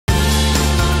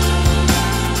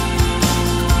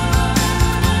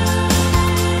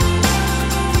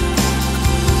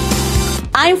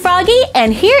I'm Froggy,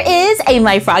 and here is a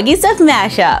My Froggy Stuff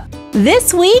mashup.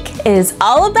 This week is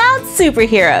all about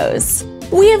superheroes.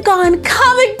 We have gone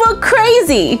comic book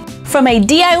crazy! From a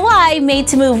DIY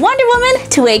made-to-move Wonder Woman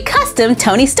to a custom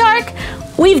Tony Stark,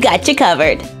 we've got you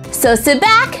covered. So sit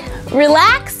back,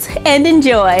 relax, and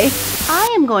enjoy.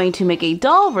 I am going to make a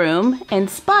doll room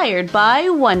inspired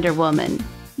by Wonder Woman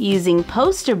using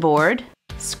poster board,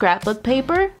 scrapbook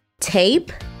paper,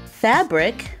 tape,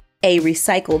 fabric, a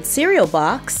recycled cereal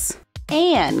box,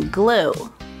 and glue.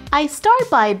 I start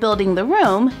by building the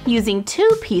room using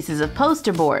 2 pieces of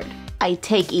poster board. I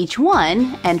take each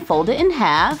one and fold it in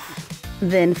half,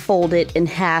 then fold it in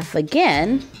half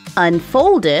again,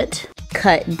 unfold it,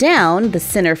 cut down the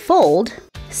center fold,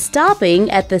 stopping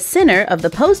at the center of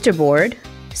the poster board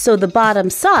so the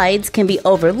bottom sides can be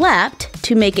overlapped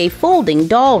to make a folding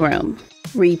doll room.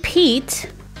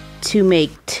 Repeat to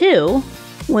make 2.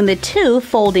 When the 2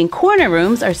 folding corner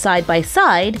rooms are side by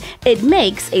side, it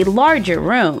makes a larger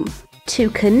room. To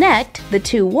connect the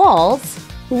 2 walls,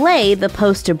 lay the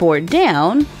poster board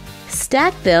down,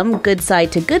 stack them good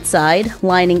side to good side,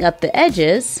 lining up the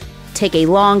edges. Take a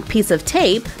long piece of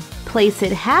tape, place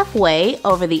it halfway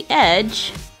over the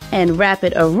edge, and wrap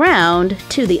it around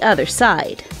to the other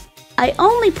side. I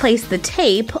only place the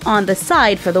tape on the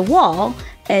side for the wall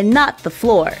and not the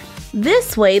floor.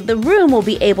 This way, the room will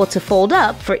be able to fold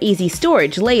up for easy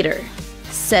storage later.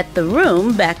 Set the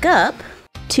room back up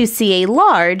to see a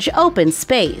large open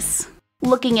space.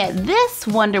 Looking at this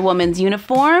Wonder Woman's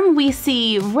uniform, we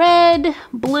see red,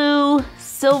 blue,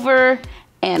 silver,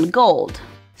 and gold.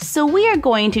 So we are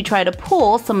going to try to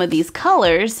pull some of these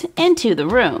colors into the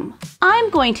room. I'm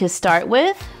going to start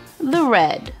with the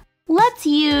red. Let's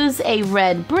use a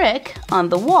red brick on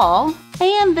the wall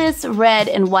and this red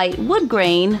and white wood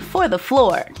grain for the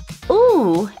floor.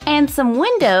 Ooh, and some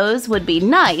windows would be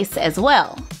nice as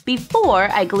well. Before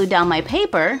I glue down my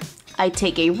paper, I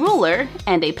take a ruler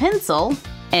and a pencil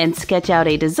and sketch out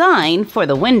a design for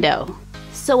the window.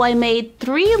 So I made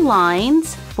 3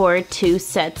 lines for 2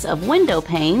 sets of window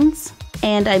panes,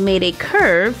 and I made a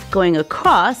curve going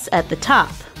across at the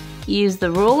top. Use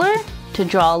the ruler to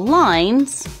draw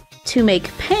lines to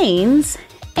make panes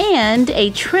and a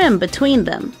trim between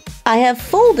them. I have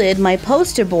folded my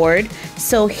poster board,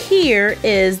 so here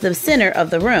is the center of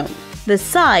the room, the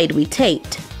side we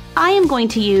taped. I am going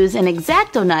to use an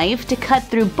X-Acto knife to cut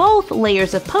through both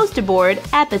layers of poster board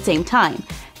at the same time.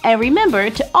 And remember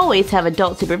to always have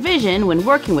adult supervision when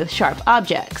working with sharp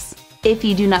objects. If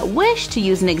you do not wish to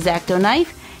use an X-Acto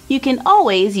knife, you can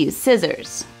always use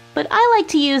scissors. But I like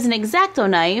to use an X-Acto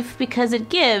knife because it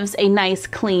gives a nice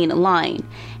clean line,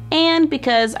 and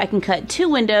because I can cut 2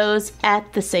 windows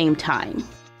at the same time.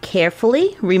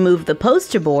 Carefully remove the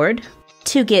poster board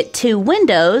to get 2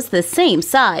 windows the same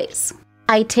size.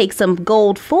 I take some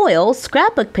gold foil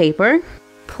scrapbook paper,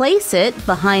 place it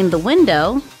behind the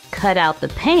window, cut out the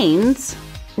panes,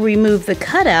 remove the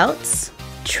cutouts,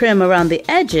 trim around the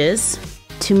edges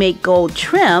to make gold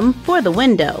trim for the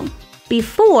window.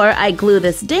 Before I glue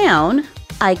this down,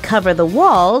 I cover the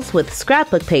walls with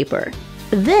scrapbook paper.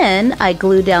 Then I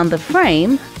glue down the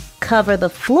frame, cover the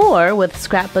floor with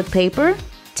scrapbook paper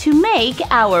to make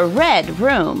our red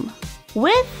room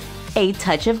with a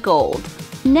touch of gold.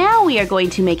 Now we are going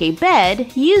to make a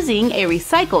bed using a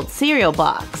recycled cereal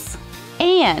box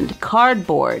and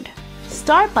cardboard.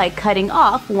 Start by cutting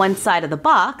off one side of the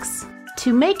box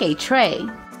to make a tray.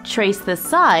 Trace the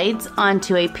sides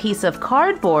onto a piece of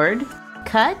cardboard,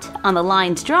 cut on the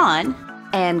lines drawn,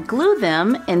 and glue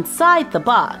them inside the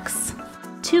box.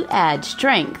 To add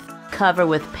strength, cover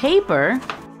with paper,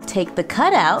 take the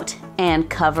cutout and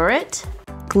cover it,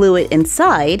 glue it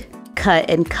inside, cut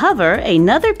and cover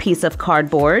another piece of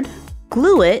cardboard,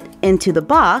 glue it into the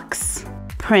box,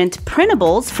 print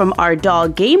printables from our doll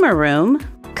gamer room,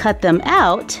 cut them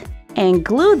out, and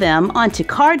glue them onto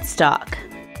cardstock.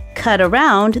 Cut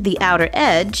around the outer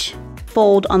edge,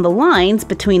 fold on the lines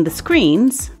between the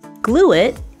screens, glue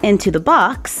it into the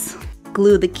box,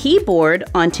 glue the keyboard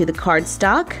onto the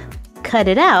cardstock, cut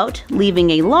it out,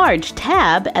 leaving a large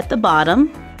tab at the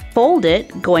bottom, fold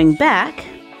it going back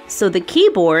so the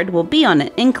keyboard will be on an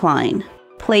incline.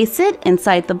 Place it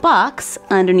inside the box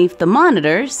underneath the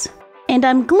monitors, and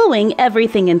I'm gluing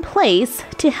everything in place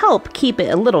to help keep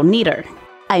it a little neater.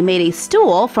 I made a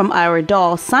stool from our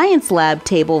doll science lab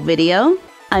table video.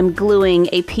 I'm gluing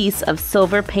a piece of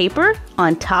silver paper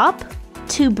on top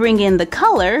to bring in the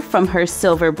color from her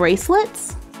silver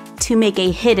bracelets, to make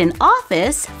a hidden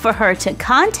office for her to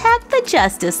contact the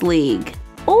Justice League,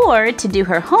 or to do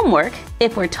her homework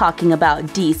if we're talking about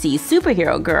DC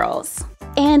superhero girls.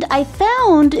 And I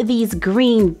found these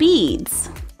green beads.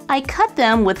 I cut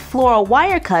them with floral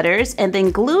wire cutters and then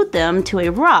glued them to a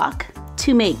rock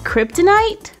to make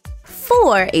kryptonite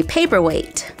for a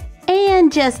paperweight.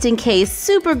 And just in case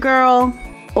Supergirl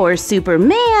or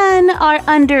Superman are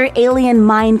under alien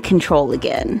mind control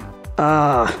again.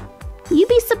 You'd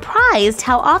be surprised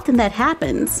how often that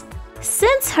happens.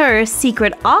 Since her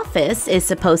secret office is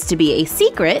supposed to be a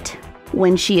secret,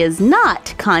 when she is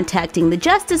not contacting the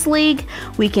Justice League,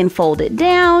 we can fold it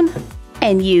down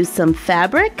and use some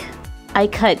fabric. I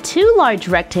cut 2 large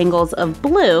rectangles of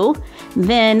blue,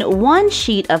 then 1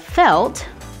 sheet of felt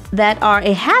that are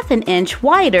a ½ inch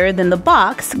wider than the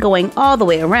box going all the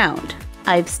way around.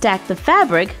 I've stacked the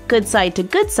fabric good side to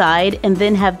good side and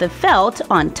then have the felt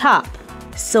on top.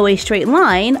 Sew a straight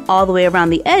line all the way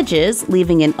around the edges,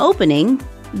 leaving an opening.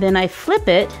 Then I flip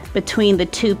it between the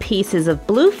 2 pieces of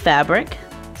blue fabric,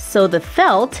 so the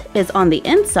felt is on the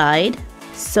inside,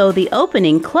 sew the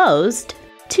opening closed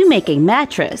to make a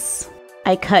mattress.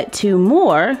 I cut 2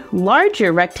 more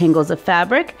larger rectangles of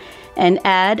fabric and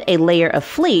add a layer of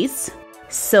fleece,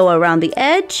 sew around the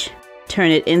edge,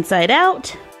 turn it inside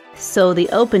out, sew the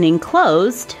opening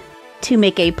closed to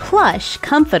make a plush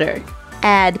comforter.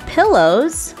 Add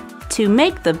pillows to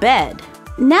make the bed.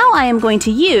 Now I am going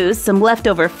to use some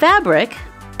leftover fabric,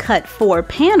 cut 4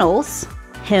 panels,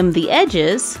 hem the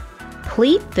edges,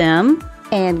 pleat them,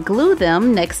 and glue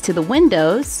them next to the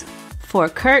windows for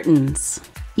curtains.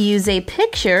 Use a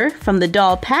picture from the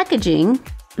doll packaging.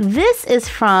 This is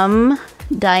from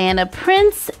Diana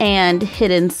Prince and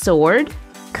Hidden Sword.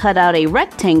 Cut out a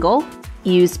rectangle,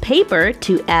 use paper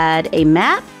to add a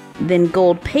map, then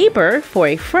gold paper for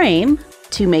a frame.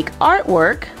 To make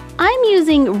artwork, I'm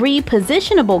using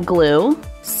repositionable glue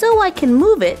so I can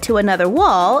move it to another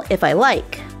wall if I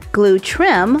like. Glue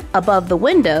trim above the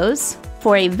windows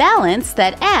for a valance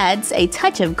that adds a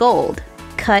touch of gold.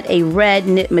 Cut a red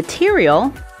knit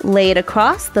material, lay it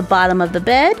across the bottom of the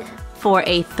bed for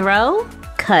a throw.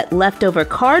 Cut leftover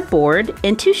cardboard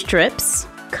into strips,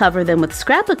 cover them with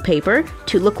scrapbook paper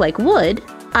to look like wood.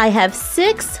 I have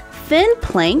 6 thin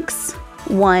planks,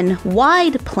 1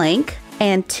 wide plank,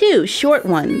 and 2 short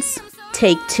ones.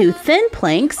 Take 2 thin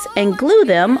planks and glue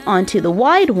them onto the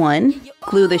wide one.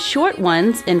 Glue the short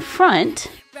ones in front.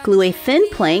 Glue a thin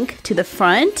plank to the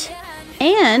front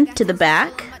and to the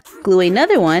back. Glue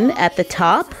another one at the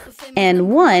top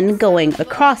and 1 going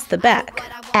across the back.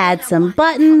 Add some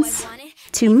buttons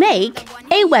to make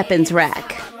a weapons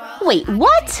rack. Wait,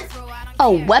 what?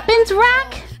 A weapons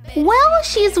rack? Well,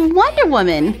 she's Wonder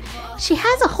Woman. She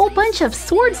has a whole bunch of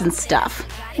swords and stuff.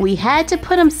 We had to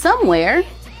put them somewhere.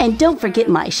 And don't forget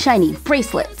my shiny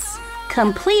bracelets.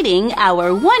 Completing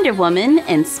our Wonder Woman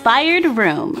inspired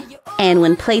room. And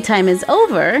when playtime is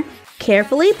over,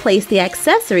 carefully place the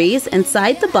accessories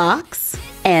inside the box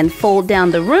and fold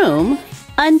down the room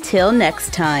until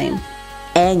next time.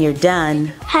 And you're done.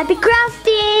 Happy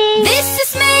crafting! This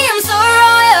is me, I'm so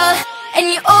royal, and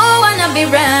you all wanna be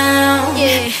round.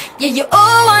 Yeah, you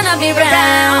all wanna be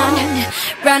round.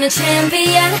 Round a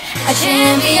champion, a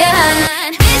champion.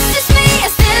 This is me, I'm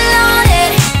still on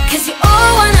it, 'cause you all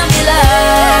wanna be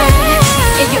loved.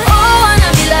 Yeah, you all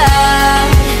wanna be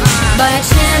loved by a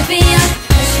champion,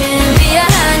 a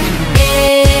champion.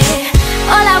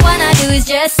 Yeah, all I wanna do is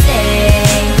just say,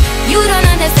 you don't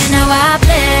understand how I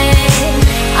play.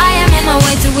 I am in my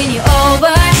way to win you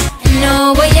over and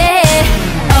over, yeah.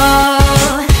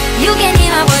 Oh, you can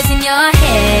hear my voice in your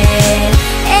head,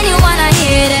 and you wanna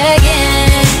hear it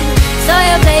again. So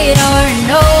you play it over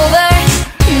and over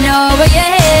and over, yeah.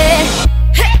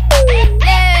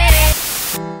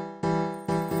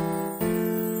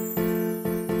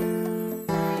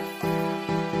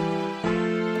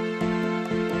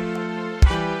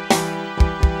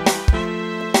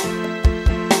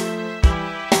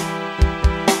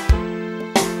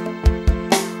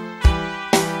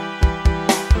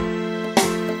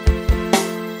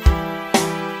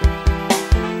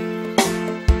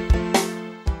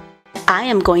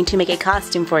 I am going to make a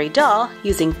costume for a doll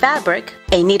using fabric,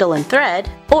 a needle and thread,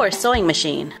 or sewing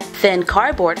machine, thin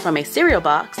cardboard from a cereal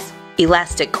box,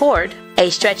 elastic cord, a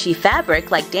stretchy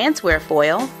fabric like dancewear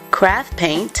foil, craft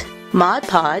paint, Mod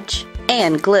Podge,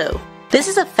 and glue. This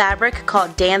is a fabric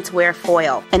called dancewear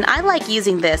foil, and I like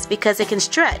using this because it can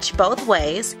stretch both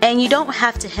ways and you don't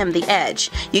have to hem the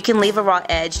edge. You can leave a raw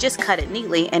edge, just cut it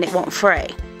neatly and it won't fray.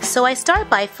 So I start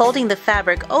by folding the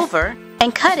fabric over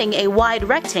and cutting a wide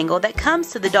rectangle that comes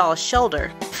to the doll's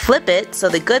shoulder. Flip it so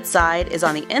the good side is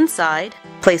on the inside.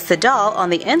 Place the doll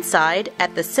on the inside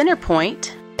at the center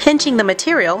point, pinching the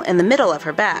material in the middle of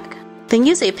her back. Then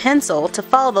use a pencil to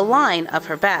follow the line of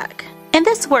her back. And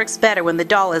this works better when the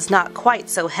doll is not quite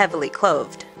so heavily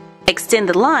clothed. Extend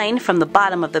the line from the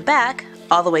bottom of the back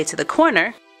all the way to the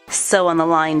corner. Sew on the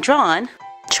line drawn.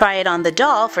 Try it on the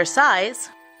doll for size.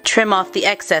 Trim off the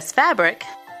excess fabric.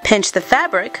 Pinch the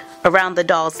fabric around the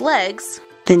doll's legs.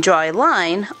 Then draw a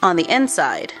line on the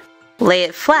inside. Lay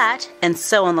it flat and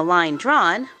sew on the line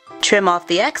drawn. Trim off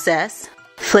the excess.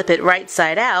 Flip it right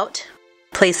side out.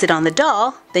 Place it on the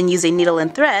doll, then use a needle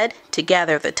and thread to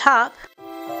gather the top.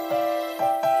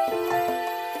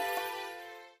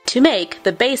 To make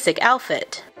the basic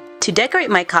outfit. To decorate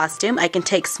my costume, I can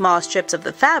take small strips of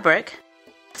the fabric,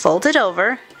 fold it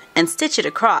over, and stitch it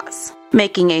across,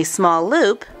 making a small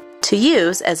loop to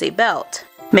use as a belt.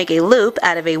 Make a loop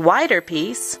out of a wider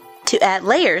piece to add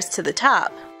layers to the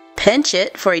top. Pinch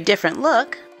it for a different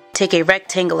look. Take a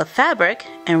rectangle of fabric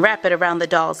and wrap it around the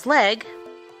doll's leg.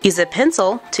 Use a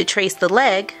pencil to trace the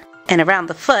leg and around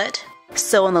the foot.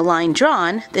 Sew on the line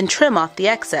drawn, then trim off the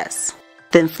excess.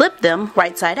 Then flip them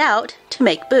right side out to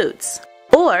make boots.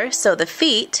 Or sew the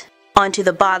feet onto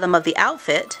the bottom of the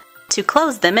outfit to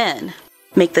close them in.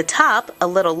 Make the top a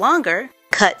little longer.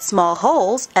 Cut small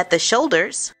holes at the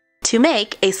shoulders to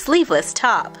make a sleeveless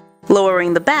top.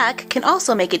 Lowering the back can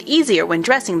also make it easier when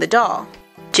dressing the doll.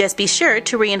 Just be sure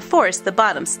to reinforce the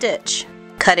bottom stitch.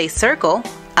 Cut a circle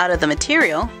out of the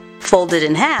material, fold it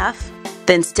in half,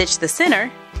 then stitch the center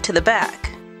to the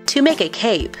back. To make a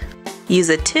cape, use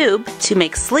a tube to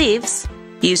make sleeves.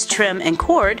 Use trim and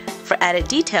cord for added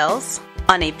details.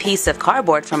 On a piece of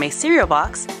cardboard from a cereal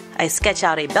box, I sketch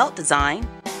out a belt design,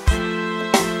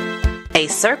 a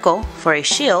circle for a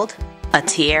shield, a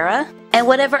tiara, and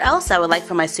whatever else I would like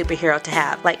for my superhero to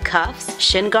have, like cuffs,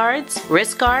 shin guards,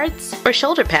 wrist guards, or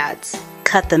shoulder pads.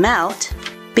 Cut them out.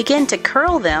 Begin to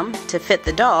curl them to fit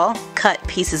the doll. Cut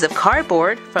pieces of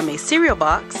cardboard from a cereal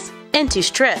box into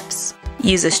strips.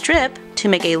 Use a strip to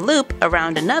make a loop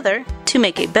around another to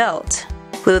make a belt.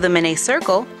 Glue them in a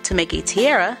circle to make a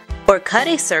tiara, or cut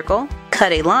a circle,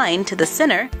 cut a line to the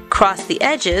center, cross the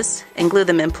edges, and glue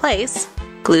them in place.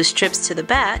 Glue strips to the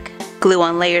back. Glue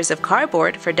on layers of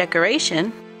cardboard for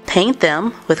decoration. Paint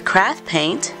them with craft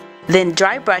paint. Then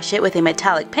dry brush it with a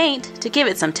metallic paint to give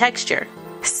it some texture.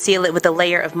 Seal it with a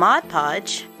layer of Mod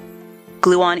Podge.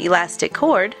 Glue on elastic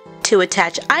cord to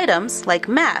attach items like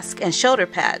mask and shoulder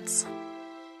pads.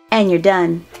 And you're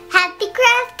done. Happy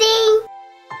crafting!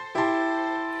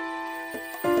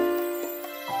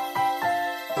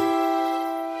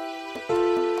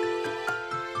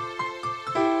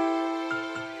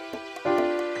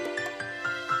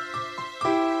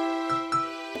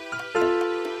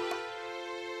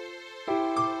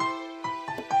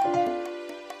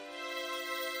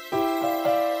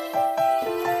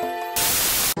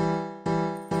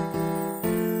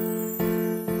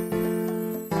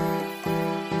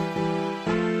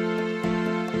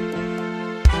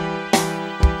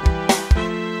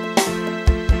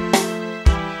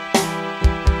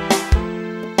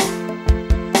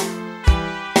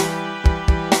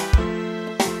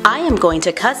 I am going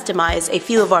to customize a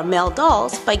few of our male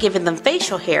dolls by giving them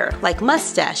facial hair like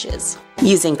mustaches,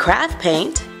 using craft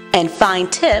paint and fine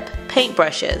tip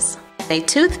paintbrushes. A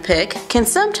toothpick can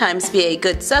sometimes be a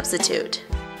good substitute.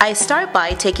 I start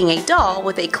by taking a doll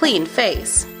with a clean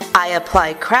face. I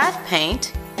apply craft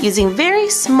paint using very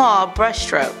small brush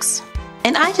strokes.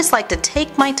 And I just like to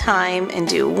take my time and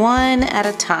do one at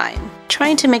a time,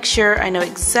 trying to make sure I know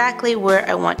exactly where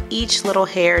I want each little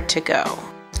hair to go.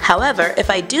 However,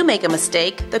 if I do make a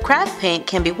mistake, the craft paint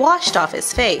can be washed off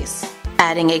his face.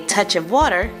 Adding a touch of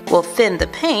water will thin the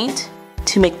paint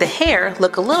to make the hair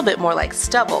look a little bit more like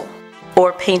stubble,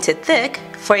 or paint it thick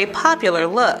for a popular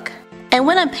look. And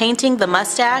when I'm painting the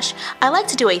mustache, I like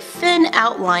to do a thin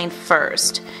outline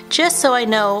first, just so I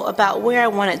know about where I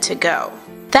want it to go.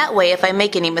 That way, if I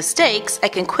make any mistakes, I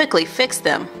can quickly fix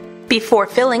them before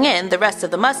filling in the rest of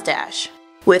the mustache.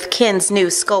 With Ken's new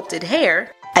sculpted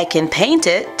hair, I can paint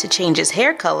it to change his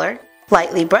hair color,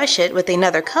 lightly brush it with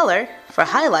another color for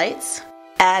highlights,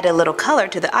 add a little color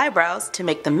to the eyebrows to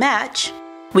make them match.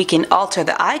 We can alter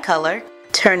the eye color,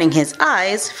 turning his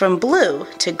eyes from blue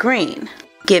to green,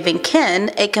 giving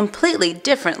Ken a completely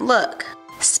different look.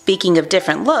 Speaking of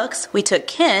different looks, we took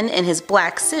Ken in his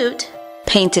black suit,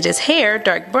 painted his hair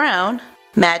dark brown,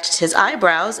 matched his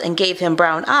eyebrows and gave him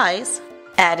brown eyes,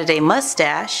 added a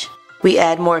mustache. We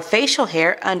add more facial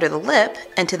hair under the lip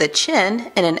and to the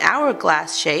chin in an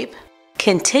hourglass shape,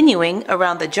 continuing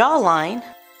around the jawline,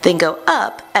 then go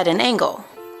up at an angle.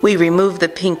 We remove the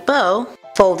pink bow,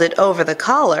 fold it over the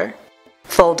collar,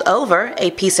 fold over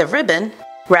a piece of ribbon,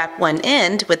 wrap one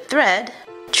end with thread,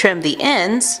 trim the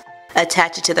ends,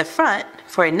 attach it to the front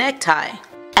for a necktie.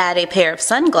 Add a pair of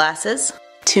sunglasses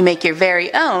to make your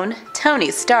very own Tony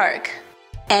Stark.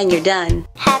 And you're done.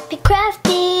 Happy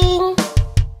crafting!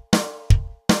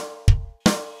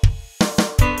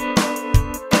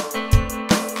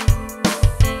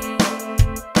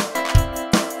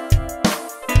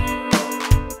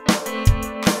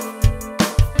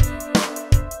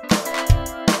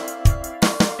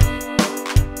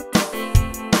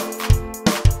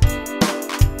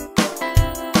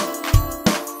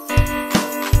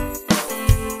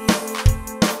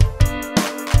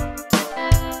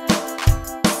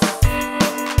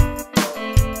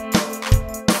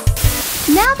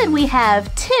 Now that we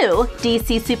have two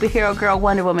DC Superhero Girl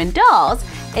Wonder Woman dolls,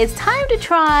 it's time to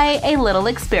try a little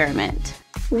experiment.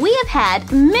 We have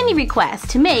had many requests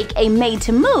to make a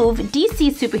made-to-move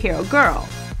DC Superhero Girl.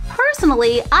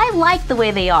 Personally, I like the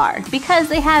way they are because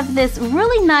they have this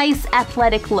really nice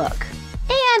athletic look.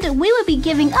 And we would be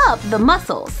giving up the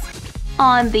muscles.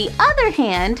 On the other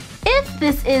hand, if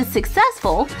this is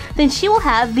successful, then she will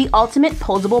have the ultimate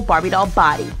posable Barbie doll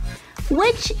body,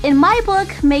 which in my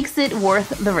book makes it worth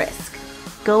the risk.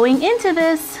 Going into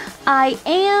this, I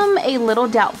am a little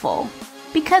doubtful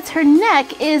because her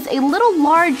neck is a little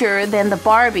larger than the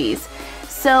Barbie's,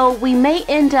 so we may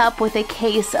end up with a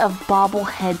case of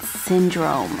bobblehead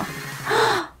syndrome.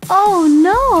 Oh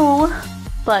no!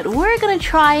 But we're gonna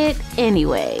try it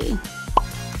anyway.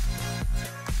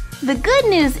 The good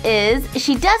news is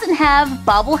she doesn't have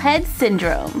bobblehead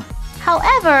syndrome.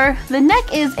 However, the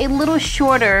neck is a little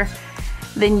shorter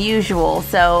than usual,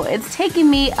 so it's taken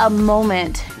me a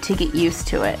moment to get used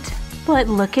to it. But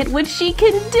look at what she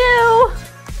can do!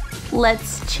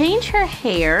 Let's change her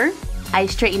hair. I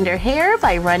straightened her hair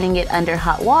by running it under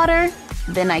hot water.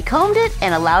 Then I combed it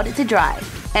and allowed it to dry.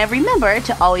 And remember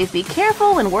to always be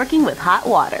careful when working with hot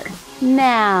water.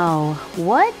 Now,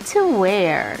 what to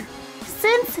wear?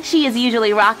 Since she is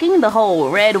usually rocking the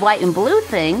whole red, white, and blue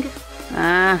thing,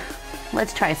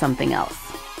 let's try something else.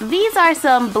 These are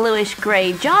some bluish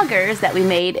gray joggers that we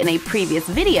made in a previous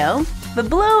video. The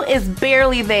blue is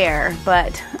barely there,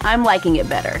 but I'm liking it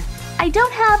better. I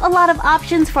don't have a lot of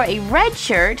options for a red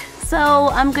shirt, so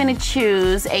I'm gonna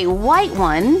choose a white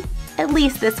one. At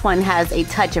least this one has a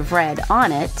touch of red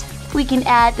on it. We can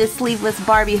add this sleeveless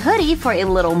Barbie hoodie for a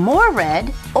little more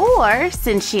red, or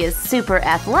since she is super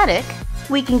athletic,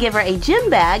 we can give her a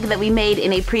gym bag that we made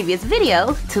in a previous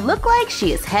video to look like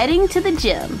she is heading to the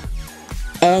gym.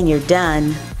 And you're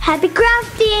done. Happy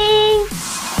crafting!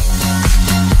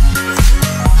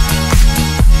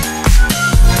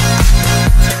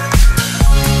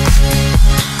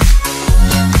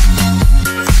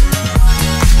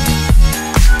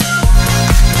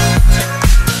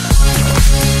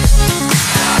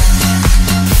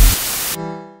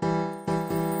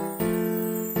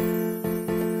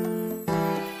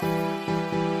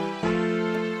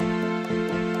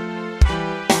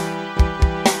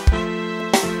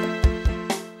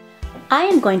 I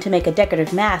am going to make a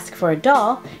decorative mask for a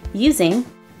doll using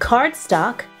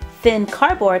cardstock, thin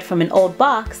cardboard from an old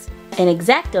box, an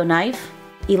X-Acto knife,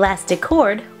 elastic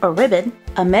cord or ribbon,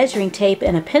 a measuring tape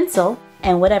and a pencil,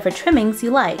 and whatever trimmings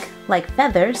you like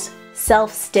feathers,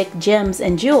 self-stick gems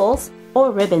and jewels,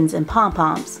 or ribbons and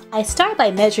pom-poms. I start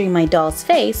by measuring my doll's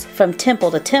face from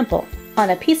temple to temple.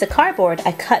 On a piece of cardboard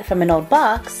I cut from an old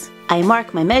box, I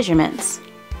mark my measurements.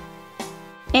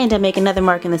 And I make another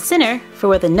mark in the center for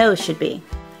where the nose should be.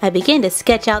 I begin to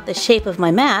sketch out the shape of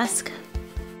my mask.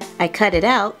 I cut it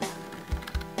out.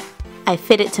 I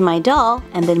fit it to my doll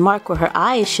and then mark where her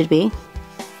eyes should be.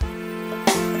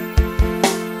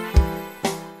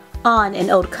 On an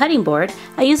old cutting board,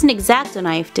 I use an X-Acto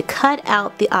knife to cut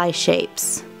out the eye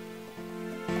shapes.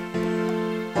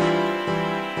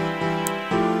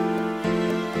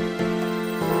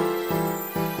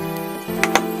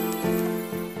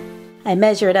 I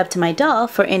measure it up to my doll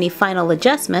for any final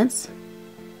adjustments.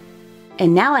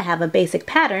 And now I have a basic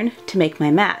pattern to make my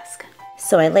mask.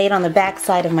 So I lay it on the back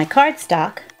side of my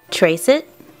cardstock, trace it,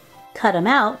 cut them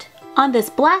out. On this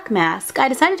black mask, I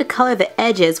decided to color the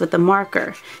edges with a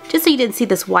marker, just so you didn't see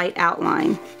this white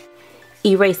outline.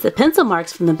 Erase the pencil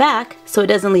marks from the back so it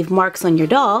doesn't leave marks on your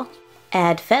doll.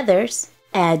 Add feathers,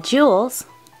 add jewels.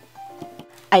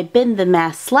 I bend the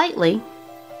mask slightly.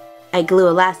 I glue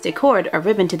elastic cord or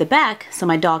ribbon to the back so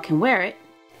my doll can wear it.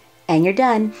 And you're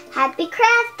done. Happy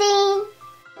crafting!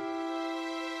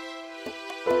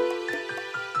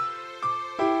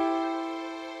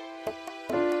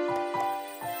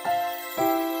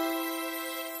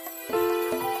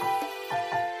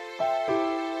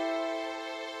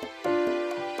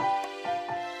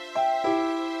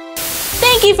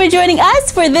 Thank you for joining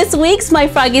us for this week's My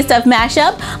Froggy Stuff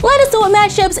mashup. Let us know what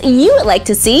mashups you would like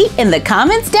to see in the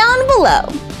comments down below.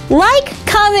 Like,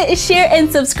 comment, share,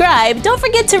 and subscribe. Don't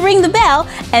forget to ring the bell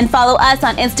and follow us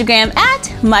on Instagram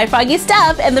at My Froggy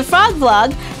Stuff and The Frog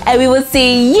Vlog. And we will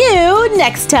see you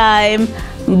next time.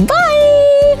 Bye!